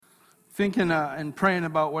thinking and praying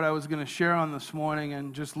about what I was going to share on this morning,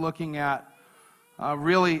 and just looking at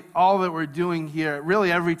really all that we're doing here,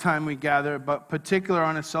 really every time we gather, but particular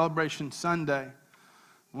on a celebration Sunday,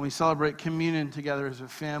 when we celebrate communion together as a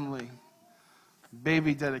family,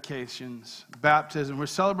 baby dedications, baptism. We're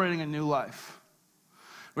celebrating a new life.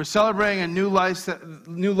 We're celebrating a new life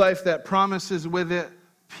that promises with it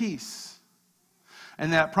peace.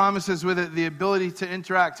 And that promises with it the ability to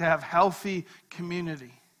interact, to have healthy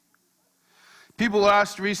community. People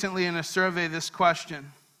asked recently in a survey this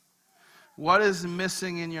question: what is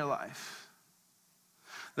missing in your life?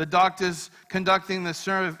 The doctors conducting the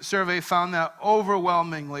survey found that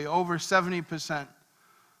overwhelmingly, over 70%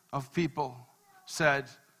 of people said,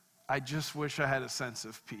 I just wish I had a sense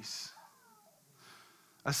of peace.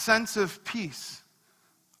 A sense of peace.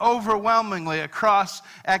 Overwhelmingly, across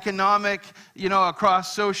economic,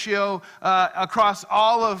 across socio, across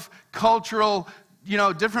all of cultural,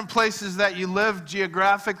 different places that you live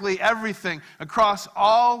geographically, everything, across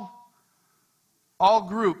all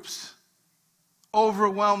groups,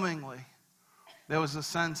 overwhelmingly, there was a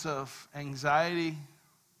sense of anxiety,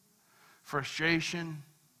 frustration,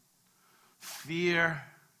 fear,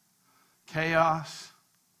 chaos,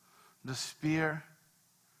 despair.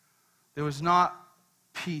 There was not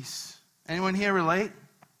peace. Anyone here relate?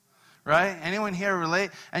 Right? Anyone here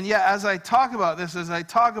relate? And yet, as I talk about this, as I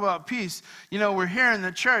talk about peace, we're here in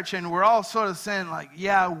the church and we're all sort of saying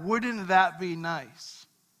yeah, wouldn't that be nice?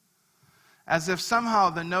 As if somehow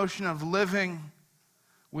the notion of living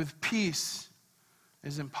with peace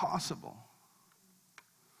is impossible.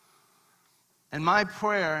 And my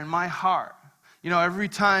prayer and my heart, every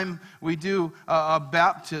time we do a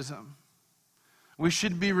baptism, we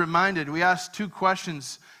should be reminded. We ask two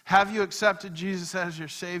questions. Have you accepted Jesus as your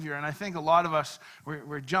Savior? And I think a lot of us,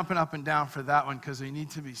 we're jumping up and down for that one because we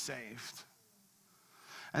need to be saved.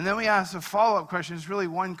 And then we ask a follow-up question. It's really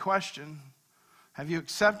one question. Have you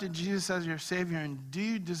accepted Jesus as your Savior, and do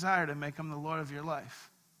you desire to make Him the Lord of your life?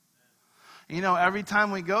 Every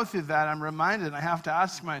time we go through that, I'm reminded, I have to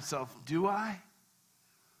ask myself, do I?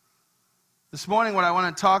 This morning, what I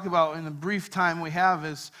want to talk about in the brief time we have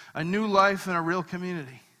is a new life in a real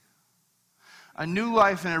community. A new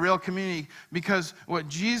life in a real community, because what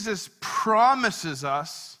Jesus promises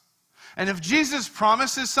us, and if Jesus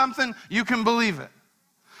promises something, you can believe it.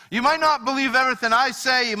 You might not believe everything I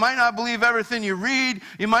say, you might not believe everything you read,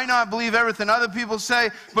 you might not believe everything other people say,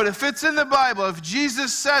 but if it's in the Bible, if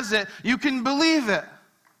Jesus says it, you can believe it.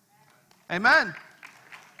 Amen.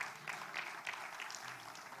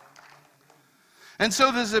 And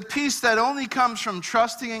so there's a peace that only comes from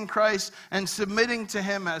trusting in Christ and submitting to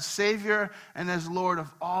Him as Savior and as Lord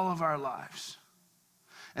of all of our lives.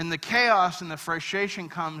 And the chaos and the frustration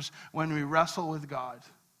comes when we wrestle with God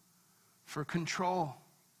for control.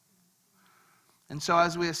 And so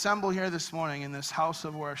as we assemble here this morning in this house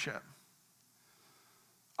of worship,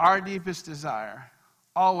 our deepest desire,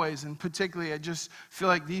 always, and particularly I just feel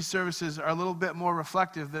like these services are a little bit more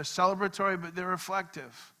reflective. They're celebratory, but they're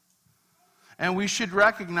reflective. And we should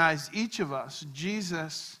recognize, each of us,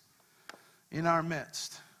 Jesus in our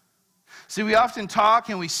midst. See, we often talk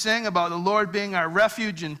and we sing about the Lord being our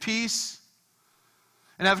refuge and peace.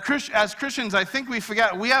 And as Christians, I think we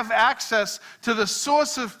forget we have access to the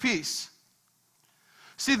source of peace.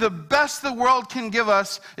 See, the best the world can give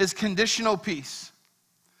us is conditional peace.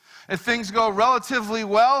 If things go relatively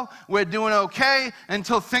well, we're doing okay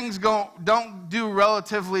until things don't do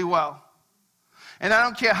relatively well. And I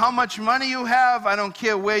don't care how much money you have. I don't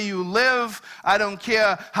care where you live. I don't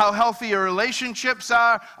care how healthy your relationships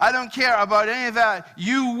are. I don't care about any of that.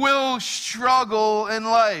 You will struggle in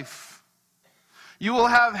life. You will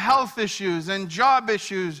have health issues and job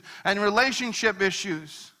issues and relationship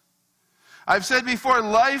issues. I've said before,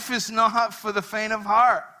 life is not for the faint of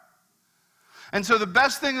heart. And so the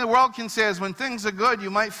best thing the world can say is when things are good,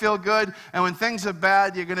 you might feel good. And when things are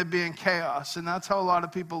bad, you're going to be in chaos. And that's how a lot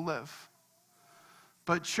of people live.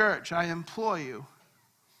 But church, I implore you,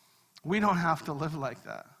 we don't have to live like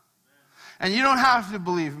that. And you don't have to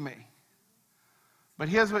believe me. But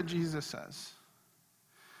here's what Jesus says.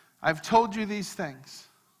 I've told you these things.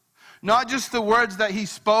 Not just the words that He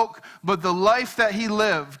spoke, but the life that He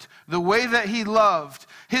lived, the way that He loved.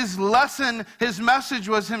 His lesson, His message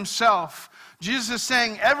was Himself. Jesus is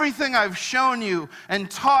saying, everything I've shown you and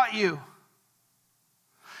taught you,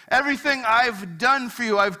 everything I've done for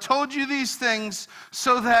you, I've told you these things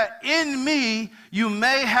so that in me you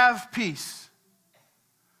may have peace.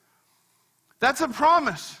 That's a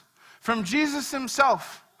promise from Jesus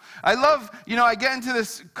Himself. I love, I get into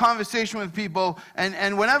this conversation with people,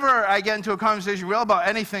 and whenever I get into a conversation real about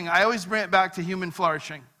anything, I always bring it back to human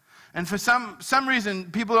flourishing. And for some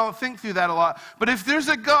reason, people don't think through that a lot. But if there's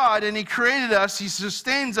a God and he created us, he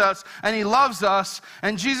sustains us, and he loves us,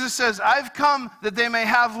 and Jesus says, I've come that they may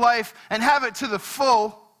have life and have it to the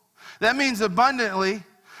full, that means abundantly.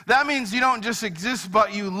 That means you don't just exist,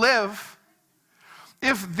 but you live.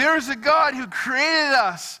 If there's a God who created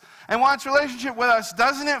us and wants a relationship with us,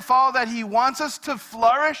 doesn't it follow that he wants us to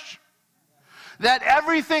flourish? That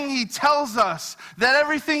everything he tells us, that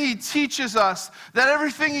everything he teaches us, that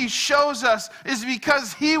everything he shows us is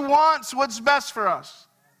because he wants what's best for us.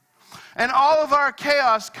 And all of our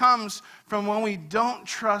chaos comes from when we don't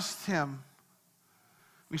trust him.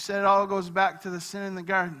 We said it all goes back to the sin in the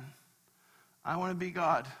garden. I want to be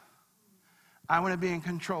God. I want to be in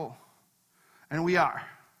control. And we are.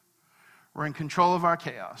 We're in control of our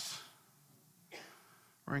chaos.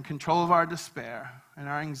 We're in control of our despair and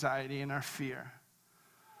our anxiety and our fear.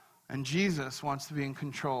 And Jesus wants to be in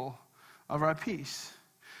control of our peace.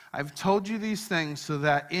 I've told you these things so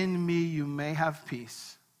that in me you may have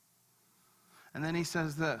peace. And then he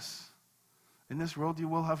says this, in this world you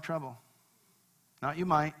will have trouble. Not you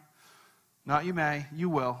might, not you may, you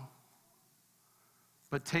will.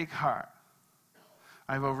 But take heart,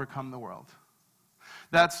 I've overcome the world.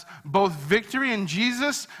 That's both victory in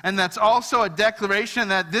Jesus, and that's also a declaration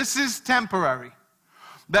that this is temporary.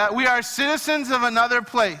 That we are citizens of another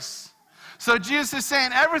place. So Jesus is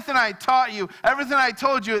saying, everything I taught you, everything I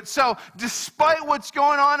told you, so despite what's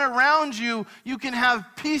going on around you, you can have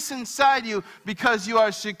peace inside you because you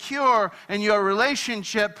are secure in your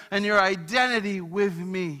relationship and your identity with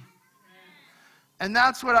me. And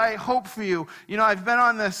that's what I hope for you. You know, I've been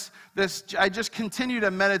on this, I just continue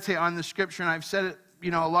to meditate on the scripture, and I've said it,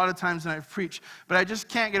 a lot of times when I've preached, but I just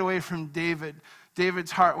can't get away from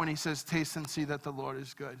David's heart when he says, taste and see that the Lord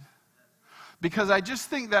is good. Because I just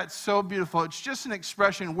think that's so beautiful. It's just an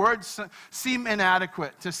expression. Words seem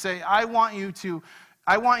inadequate to say, I want you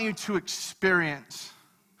to experience.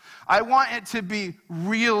 I want it to be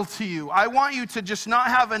real to you. I want you to just not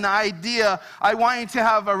have an idea. I want you to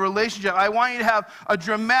have a relationship. I want you to have a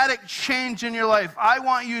dramatic change in your life. I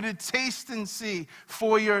want you to taste and see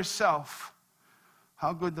for yourself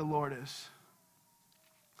how good the Lord is.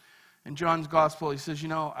 In John's gospel, he says,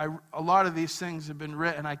 a lot of these things have been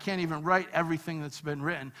written. I can't even write everything that's been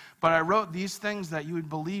written. But I wrote these things that you would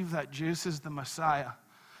believe that Jesus is the Messiah.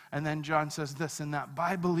 And then John says this, and that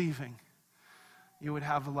by believing, you would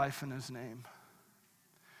have a life in his name.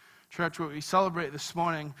 Church, what we celebrate this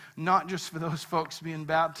morning, not just for those folks being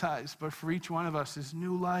baptized, but for each one of us, is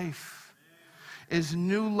new life. Is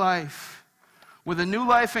new life. With a new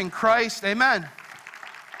life in Christ, amen.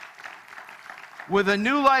 With a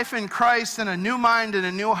new life in Christ and a new mind and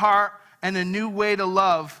a new heart and a new way to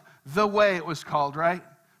love, the way it was called, right?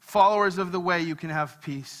 Followers of the way, you can have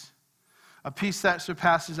peace. A peace that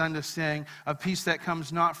surpasses understanding, a peace that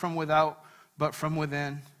comes not from without, but from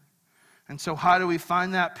within. And so how do we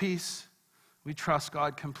find that peace? We trust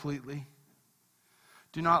God completely.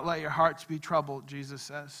 Do not let your hearts be troubled, Jesus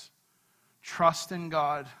says. Trust in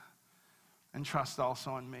God and trust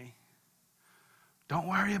also in me. Don't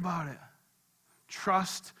worry about it.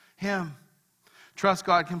 Trust him. Trust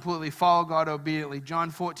God completely. Follow God obediently.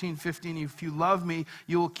 John 14:15, if you love me,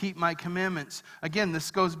 you will keep my commandments. Again,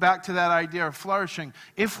 this goes back to that idea of flourishing.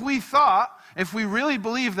 If we really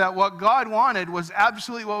believed that what God wanted was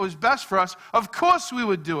absolutely what was best for us, of course we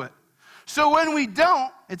would do it. So when we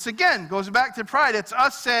don't, it's again, goes back to pride. It's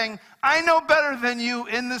us saying, I know better than you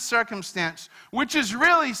in this circumstance, which is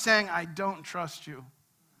really saying, I don't trust you.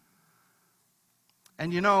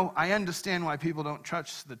 And I understand why people don't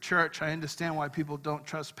trust the church. I understand why people don't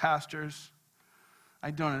trust pastors. I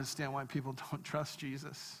don't understand why people don't trust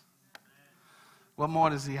Jesus. What more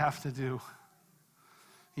does he have to do?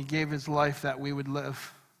 He gave his life that we would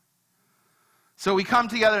live. So we come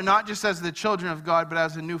together not just as the children of God, but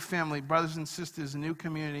as a new family, brothers and sisters, a new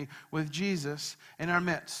community with Jesus in our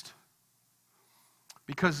midst.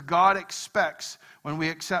 Because God expects when we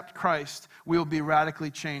accept Christ, we will be radically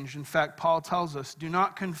changed. In fact, Paul tells us, do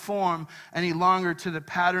not conform any longer to the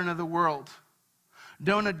pattern of the world.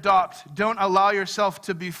 Don't allow yourself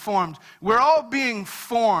to be formed. We're all being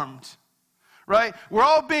formed, right? We're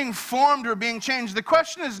all being formed or being changed. The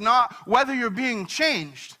question is not whether you're being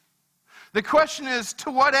changed. The question is,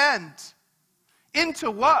 to what end?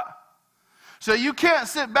 Into what? So you can't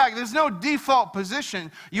sit back. There's no default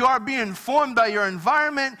position. You are being formed by your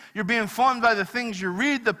environment. You're being formed by the things you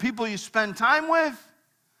read, the people you spend time with.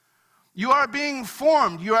 You are being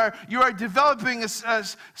formed. You are developing a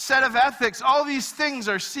set of ethics. All these things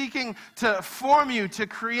are seeking to form you, to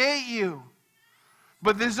create you.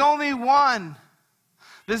 But there's only one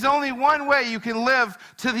There's only one way you can live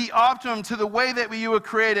to the optimum, to the way that you were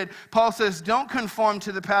created. Paul says, don't conform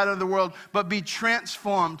to the pattern of the world, but be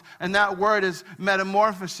transformed. And that word is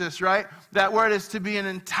metamorphosis, right? That word is to be an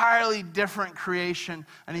entirely different creation.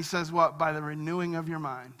 And he says what? By the renewing of your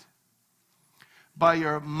mind. By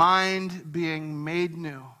your mind being made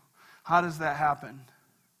new. How does that happen?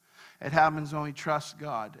 It happens when we trust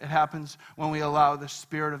God. It happens when we allow the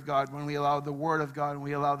Spirit of God, when we allow the Word of God, when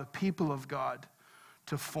we allow the people of God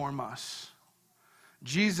to form us.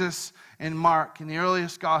 Jesus in Mark, in the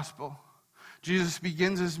earliest gospel, Jesus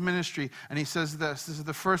begins his ministry and he says this. This is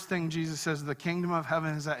the first thing Jesus says, the kingdom of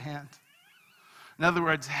heaven is at hand. In other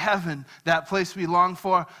words, heaven, that place we long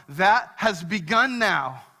for, that has begun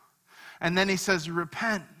now. And then he says,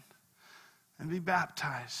 repent and be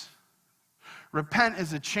baptized. Repent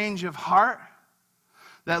is a change of heart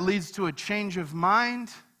that leads to a change of mind,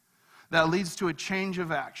 that leads to a change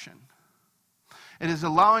of action. It is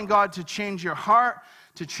allowing God to change your heart,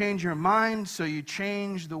 to change your mind, so you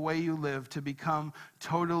change the way you live to become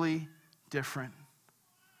totally different.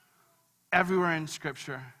 Everywhere in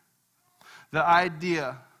Scripture, the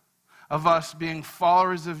idea of us being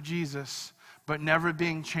followers of Jesus, but never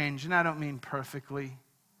being changed, and I don't mean perfectly,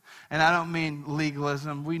 and I don't mean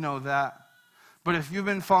legalism, we know that. But if you've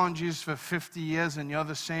been following Jesus for 50 years and you're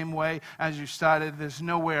the same way as you started, there's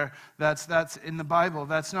nowhere that's in the Bible.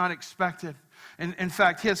 That's not expected. In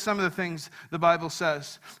fact, here's some of the things the Bible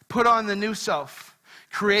says. Put on the new self,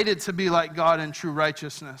 created to be like God in true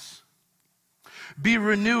righteousness. Be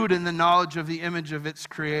renewed in the knowledge of the image of its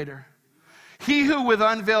creator. He who with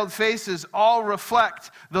unveiled faces all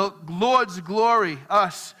reflect the Lord's glory,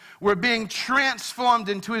 us. We're being transformed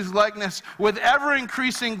into his likeness with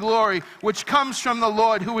ever-increasing glory, which comes from the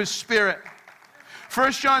Lord who is Spirit.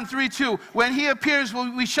 1 John 3:2, when he appears,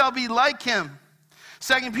 we shall be like him.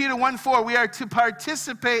 2 Peter 1:4, we are to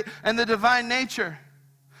participate in the divine nature.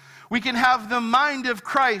 We can have the mind of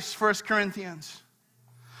Christ, 1 Corinthians.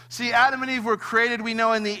 See, Adam and Eve were created, we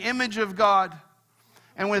know, in the image of God.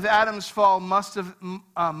 And with Adam's fall, much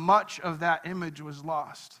of that image was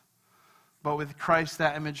lost. But with Christ,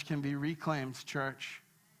 that image can be reclaimed, church.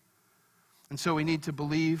 And so we need to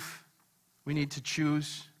believe. We need to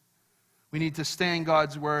choose. We need to stay in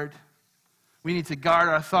God's word. We need to guard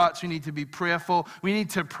our thoughts. We need to be prayerful. We need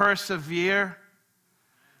to persevere.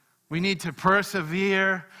 We need to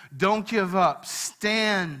persevere. Don't give up.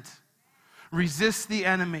 Stand. Resist the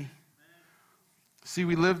enemy. See,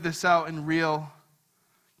 we live this out in real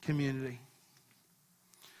community.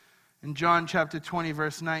 In John chapter 20,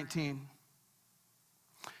 verse 19,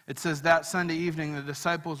 it says that Sunday evening the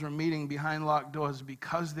disciples were meeting behind locked doors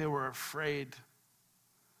because they were afraid.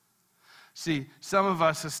 See, some of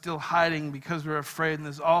us are still hiding because we're afraid, and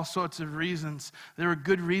there's all sorts of reasons. There are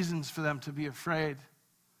good reasons for them to be afraid.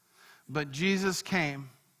 But Jesus came,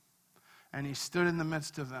 and he stood in the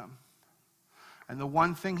midst of them. And the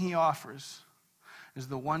one thing he offers is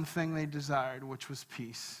the one thing they desired, which was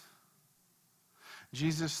peace.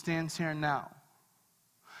 Jesus stands here now,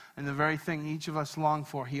 and the very thing each of us long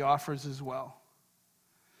for, he offers as well.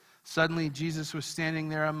 Suddenly, Jesus was standing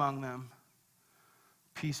there among them.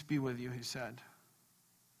 Peace be with you, he said.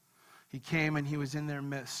 He came and he was in their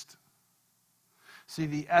midst. See,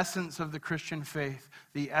 the essence of the Christian faith,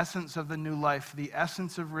 the essence of the new life, the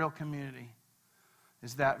essence of real community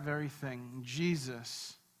is that very thing,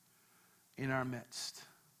 Jesus in our midst.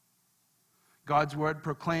 God's word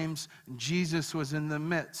proclaims Jesus was in the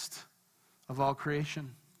midst of all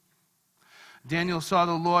creation. Daniel saw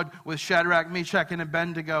the Lord with Shadrach, Meshach, and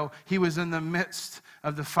Abednego. He was in the midst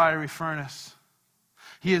of the fiery furnace.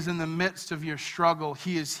 He is in the midst of your struggle.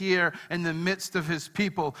 He is here in the midst of his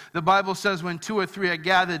people. The Bible says when 2 or 3 are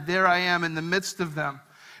gathered, there I am in the midst of them.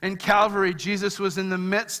 In Calvary, Jesus was in the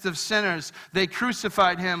midst of sinners. They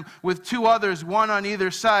crucified him with 2 others, one on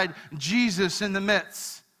either side, Jesus in the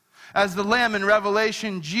midst. As the Lamb in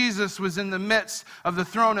Revelation, Jesus was in the midst of the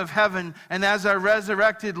throne of heaven. And as our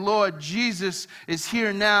resurrected Lord, Jesus is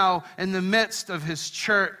here now in the midst of his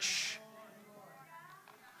church.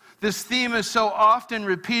 This theme is so often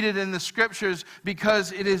repeated in the scriptures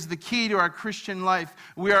because it is the key to our Christian life.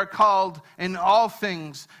 We are called in all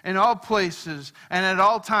things, in all places, and at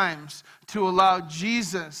all times to allow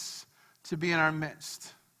Jesus to be in our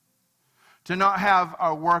midst. To not have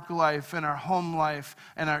our work life and our home life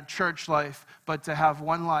and our church life, but to have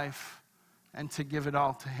one life and to give it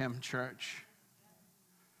all to him, church.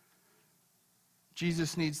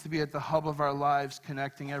 Jesus needs to be at the hub of our lives,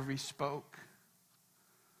 connecting every spoke.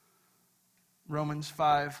 Romans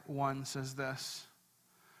 5:1 says this,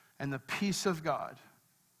 and the peace of God,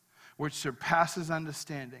 which surpasses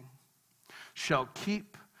understanding, shall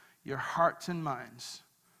keep your hearts and minds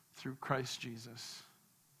through Christ Jesus.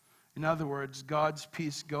 In other words, God's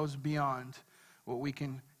peace goes beyond what we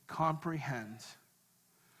can comprehend.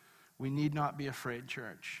 We need not be afraid,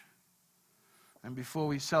 church. And before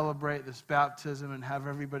we celebrate this baptism and have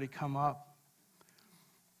everybody come up,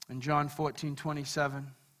 in John 14:27,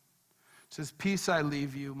 it says, "Peace I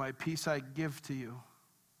leave you, my peace I give to you.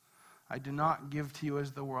 I do not give to you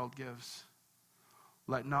as the world gives.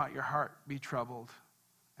 Let not your heart be troubled,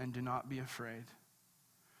 and do not be afraid."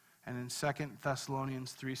 And in 2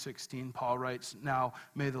 Thessalonians 3:16, Paul writes, "Now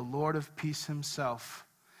may the Lord of peace himself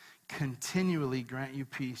continually grant you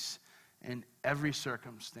peace in every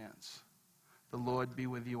circumstance. The Lord be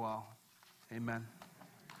with you all." Amen.